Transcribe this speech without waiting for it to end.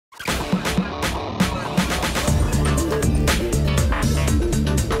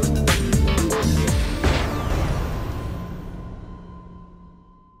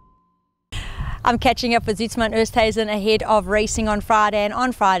I'm catching up with OOSTHUIZEN ahead of racing on Friday, and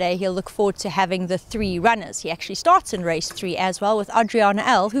on Friday he'll look forward to having the 3 runners. He actually starts in race 3 as well with Adriana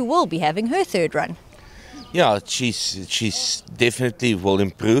L, who will be having her 3rd run. Yeah, she's definitely will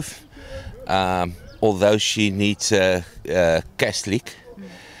improve, although she needs a gas leak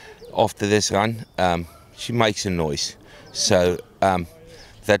after this run. She makes a noise, so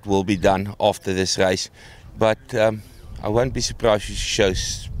that will be done after this race, but I won't be surprised if she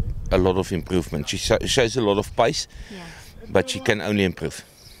shows a lot of improvement. She shows a lot of pace, but she can only improve.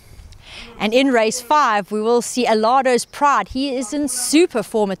 And in race 5, we will see Alado's Pride. He is in super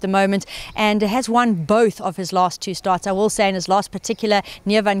form at the moment and has won both of his last 2 starts. I will say in his last particular,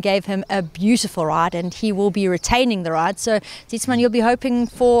 Neervan gave him a beautiful ride and he will be retaining the ride. So, Zietsman, you'll be hoping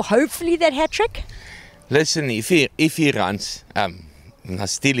for hopefully that hat-trick? Listen, if he runs,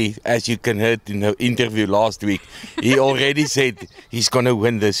 Stili, as you can heard in the interview last week, he already said he's going to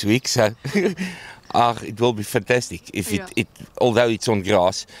win this week. So it will be fantastic. If although it's on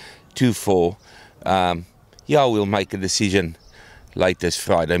grass, 2-4, yeah, we'll make a decision late this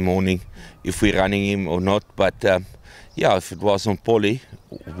Friday morning if we're running him or not. But yeah, if it was on Polly,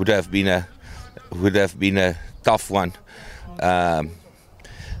 would have been a tough one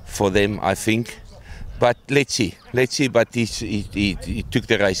for them, I think. But let's see. But he took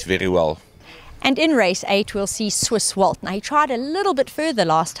the race very well. And in race 8, we'll see Swiss Walt. Now, he tried a little bit further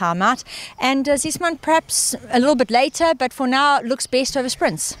last time out, and Zietsman perhaps a little bit later, but for now, it looks best over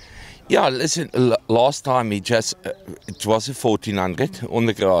sprints. Yeah, listen, last time he just, it was a 1400 on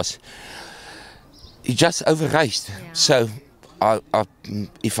the grass. He just over-raced. Yeah. So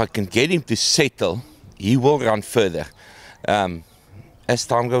if I can get him to settle, he will run further. As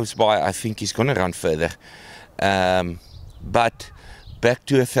time goes by, I think he's going to run further. But back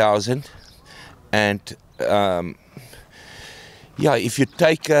to 1000, and yeah, if you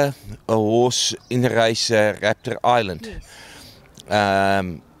take a horse in the race, Raptor Island,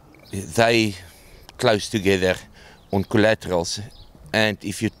 they close together on collaterals. And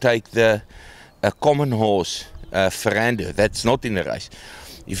if you take a common horse, Ferrando, that's not in the race.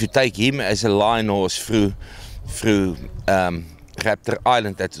 If you take him as a line horse through Raptor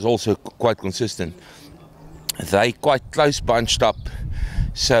Island, that is also quite consistent. They quite close bunched up,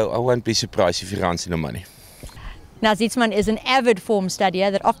 so I won't be surprised if he runs in the money. Now, Zietsman is an avid form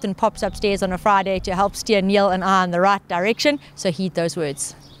studier that often pops upstairs on a Friday to help steer Neil and I in the right direction, so heed those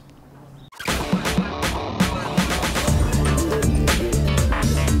words.